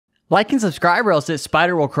Like and subscribe or else this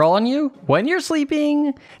spider will crawl on you when you're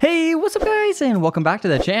sleeping. Hey, what's up guys, and welcome back to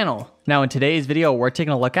the channel. Now in today's video, we're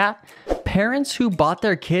taking a look at parents who bought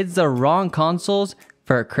their kids the wrong consoles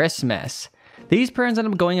for Christmas. These parents end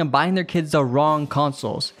up going and buying their kids the wrong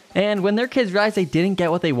consoles. And when their kids realize they didn't get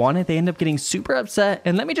what they wanted, they end up getting super upset.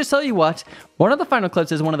 And let me just tell you what, one of the final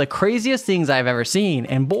clips is one of the craziest things I've ever seen.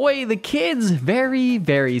 And boy, the kid's very,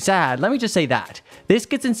 very sad. Let me just say that. This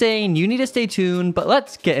gets insane, you need to stay tuned, but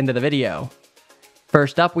let's get into the video.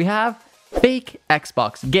 First up, we have fake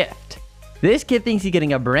Xbox gift. This kid thinks he's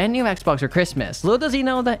getting a brand new Xbox for Christmas. Little does he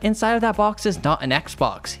know that inside of that box is not an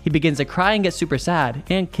Xbox. He begins to cry and get super sad.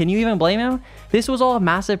 And can you even blame him? This was all a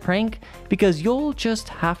massive prank because you'll just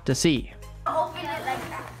have to see. Open it like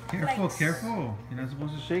that. Careful, like... careful. You're not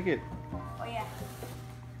supposed to shake it. Oh yeah.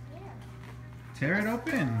 Tear it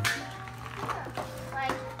open.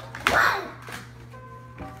 Like...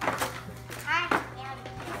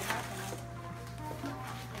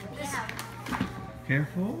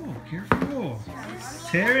 Careful, careful.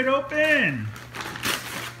 Tear it open.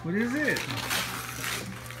 What is it?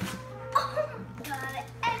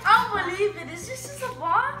 I don't believe it. Is this just a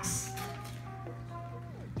box?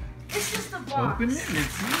 It's just a box. Open it. Let's see.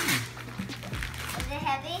 Is it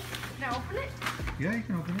heavy? Can I open it? Yeah, you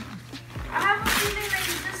can open it. I have a feeling that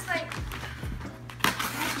it's just like...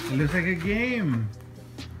 It looks like a game.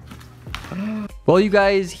 Well, you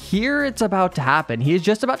guys, here it's about to happen. He is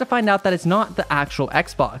just about to find out that it's not the actual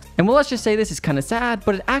Xbox. And well, let's just say this is kind of sad,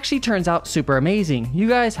 but it actually turns out super amazing. You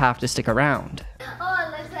guys have to stick around.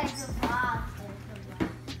 Oh, it looks like a box.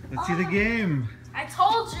 Let's see the game. I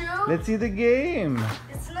told you. Let's see the game.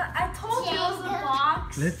 It's not. I told you it was a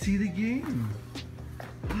box. Let's see the game.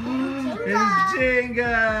 Jenga. It's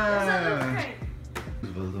Jenga. Okay.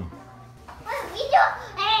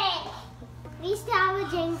 We still have a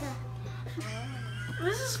Jenga.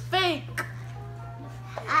 This is fake.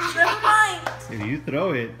 Never mind. If you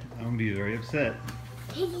throw it, I'm gonna be very upset.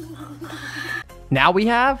 Now we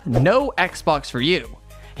have no Xbox for you.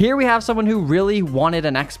 Here we have someone who really wanted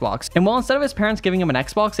an Xbox. And well, instead of his parents giving him an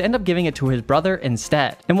Xbox, they end up giving it to his brother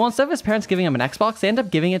instead. And well, instead of his parents giving him an Xbox, they end up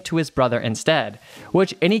giving it to his brother instead.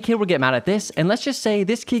 Which any kid would get mad at this. And let's just say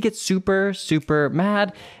this kid gets super, super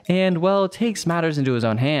mad. And well, takes matters into his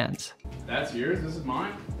own hands. That's yours? This is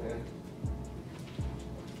mine?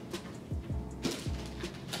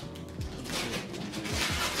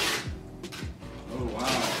 Oh,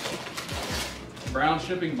 wow. Brown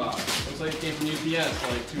shipping box. Looks like it came from UPS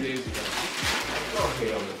like 2 days ago.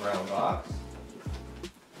 Okay, on the brown box.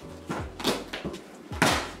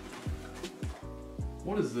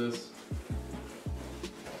 What is this?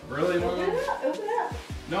 Really, Mom? Open it up.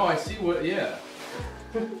 No, I see what, yeah.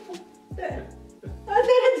 Isn't that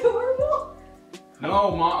adorable?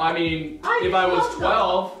 No, Mom, I mean, if I was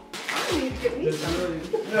 12. I need to get me This some. really,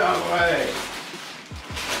 No way.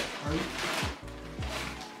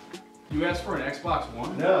 you asked for an Xbox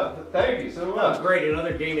One? No, thank you so much. Great,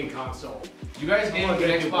 another gaming console. You guys gave I'm me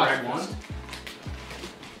gonna an do Xbox breakfast. One?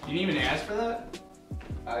 You didn't even ask for that?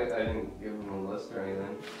 I didn't give him a list or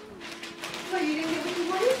anything. What, you didn't give me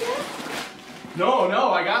what is that?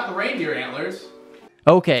 No, I got the reindeer antlers.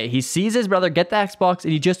 Okay, he sees his brother get the Xbox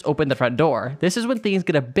and he just opened the front door. This is when things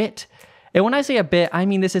get a bit. And when I say a bit, I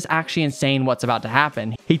mean this is actually insane what's about to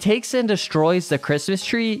happen. He takes and destroys the Christmas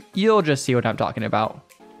tree. You'll just see what I'm talking about.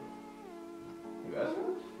 You asked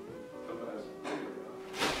for this?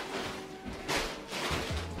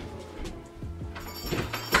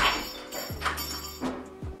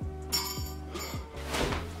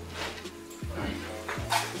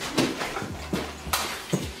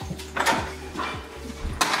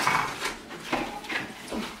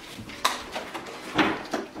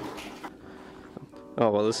 Oh,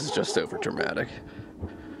 well, this is just over dramatic.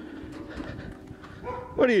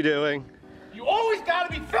 What are you doing? You always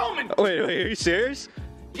gotta be filming! Oh, wait, are you serious?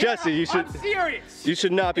 Yeah, Jesse, you should I'm serious! you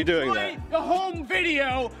should not be doing that. Play the home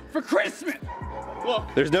video for Christmas! Look,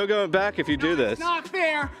 There's no going back if you do this. it's not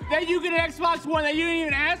fair that you get an Xbox One that you didn't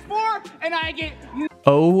even ask for, and I get...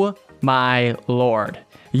 Oh my lord.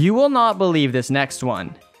 You will not believe this next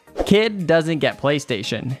one. Kid doesn't get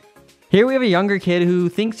PlayStation. Here we have a younger kid who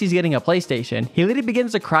thinks he's getting a PlayStation. He literally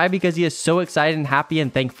begins to cry because he is so excited and happy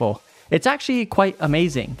and thankful. It's actually quite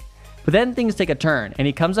amazing. But then things take a turn and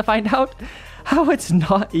he comes to find out how it's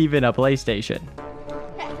not even a PlayStation.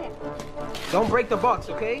 Don't break the box,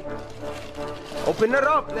 okay? Open it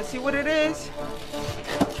up. Let's see what it is.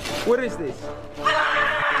 What is this?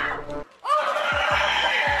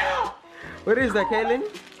 What is that, Kaylin?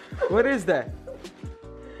 What is that?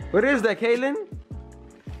 What is that, Kaylin?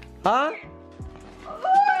 Huh?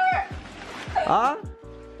 Huh?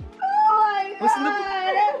 What's in the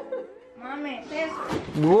Mommy, this.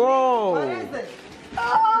 Whoa. What is it?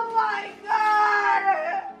 Oh my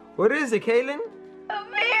god! What is it, Kaylin? A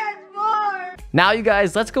PS4! Now you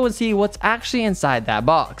guys, let's go and see what's actually inside that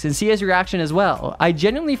box and see his reaction as well. I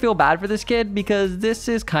genuinely feel bad for this kid because this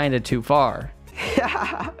is kind of too far.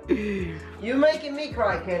 You making me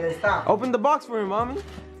cry, Kaylin. Stop. Open the box for him, mommy.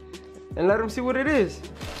 And let him see what it is.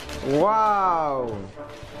 Wow.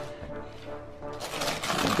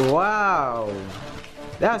 Wow.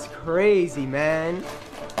 That's crazy, man.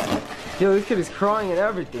 Yo, this kid is crying and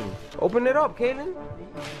everything. Open it up, Kaylin.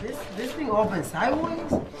 This thing opens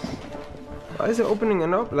sideways? Why is it opening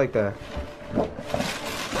it up like that?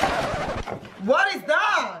 What is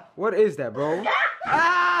that? What is that, bro?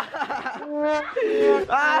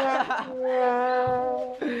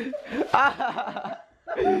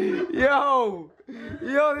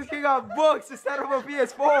 Yo, this kid got books instead of a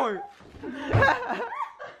PS4.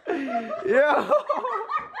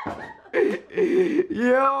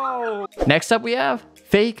 Yo. Next up we have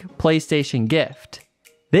fake PlayStation gift.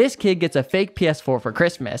 This kid gets a fake PS4 for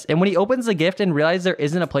Christmas, and when he opens the gift and realizes there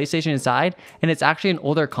isn't a PlayStation inside, and it's actually an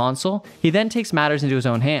older console, he then takes matters into his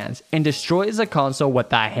own hands and destroys the console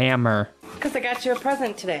with a hammer. Because I got you a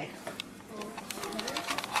present today.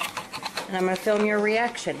 And I'm going to film your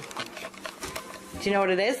reaction. Do you know what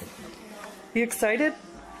it is? You excited?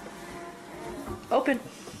 Open.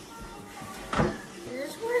 Is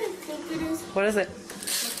this what I think it is? What is it?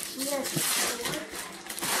 Yes.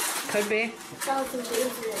 Could be.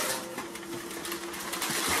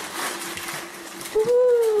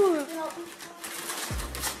 Woo!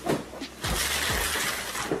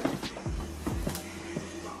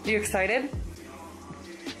 You excited?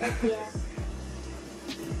 Yeah.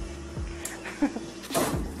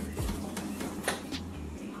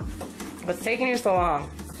 What's taking you so long?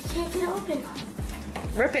 Can't get open.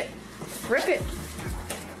 Rip it. Rip it.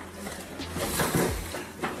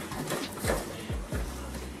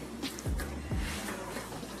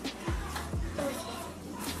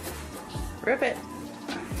 Rip it.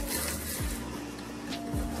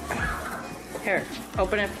 Here,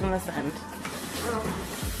 open it from this end.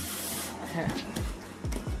 Here.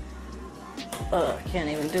 Ugh, I can't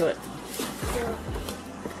even do it.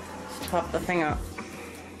 Just pop the thing out.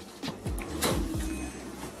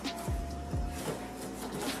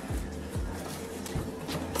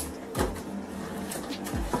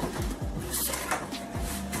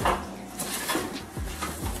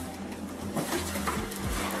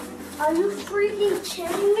 Are you freaking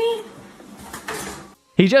kidding me?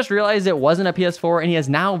 He just realized it wasn't a PS4 and he is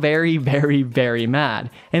now very, very, very mad.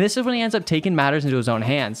 And this is when he ends up taking matters into his own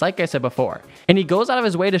hands, like I said before. And he goes out of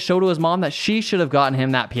his way to show to his mom that she should have gotten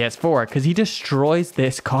him that PS4 because he destroys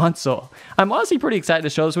this console. I'm honestly pretty excited to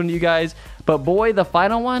show this one to you guys, but boy, the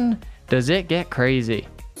final one, does it get crazy.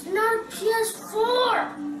 It's not a PS4!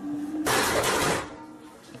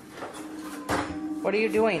 What are you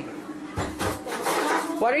doing?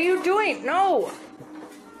 What are you doing? No!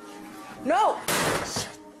 No!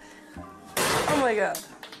 Oh my god.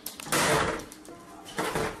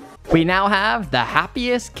 We now have the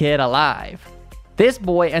happiest kid alive. This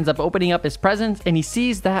boy ends up opening up his presents and he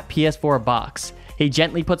sees that PS4 box. He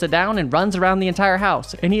gently puts it down and runs around the entire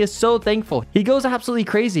house, and he is so thankful. He goes absolutely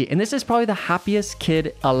crazy, and this is probably the happiest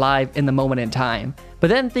kid alive in the moment in time.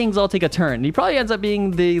 But then things all take a turn, and he probably ends up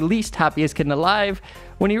being the least happiest kid alive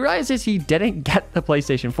when he realizes he didn't get the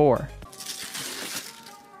PlayStation 4.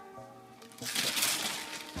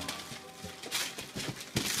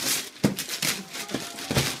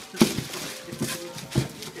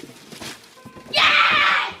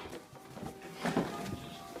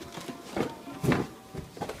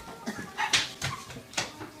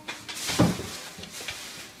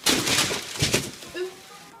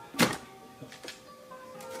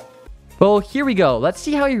 Well, here we go. Let's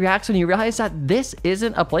see how he reacts when he realizes that this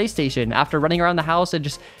isn't a PlayStation. After running around the house and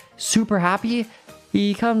just super happy,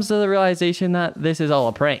 he comes to the realization that this is all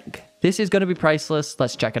a prank. This is going to be priceless.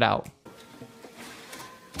 Let's check it out.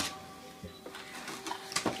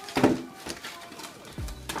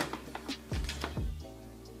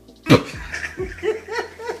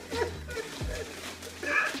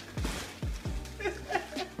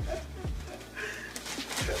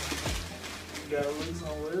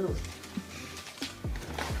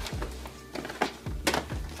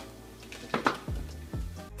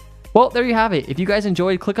 Well, there you have it. If you guys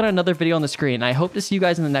enjoyed, click on another video on the screen. I hope to see you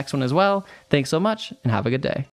guys in the next one as well. Thanks so much and have a good day.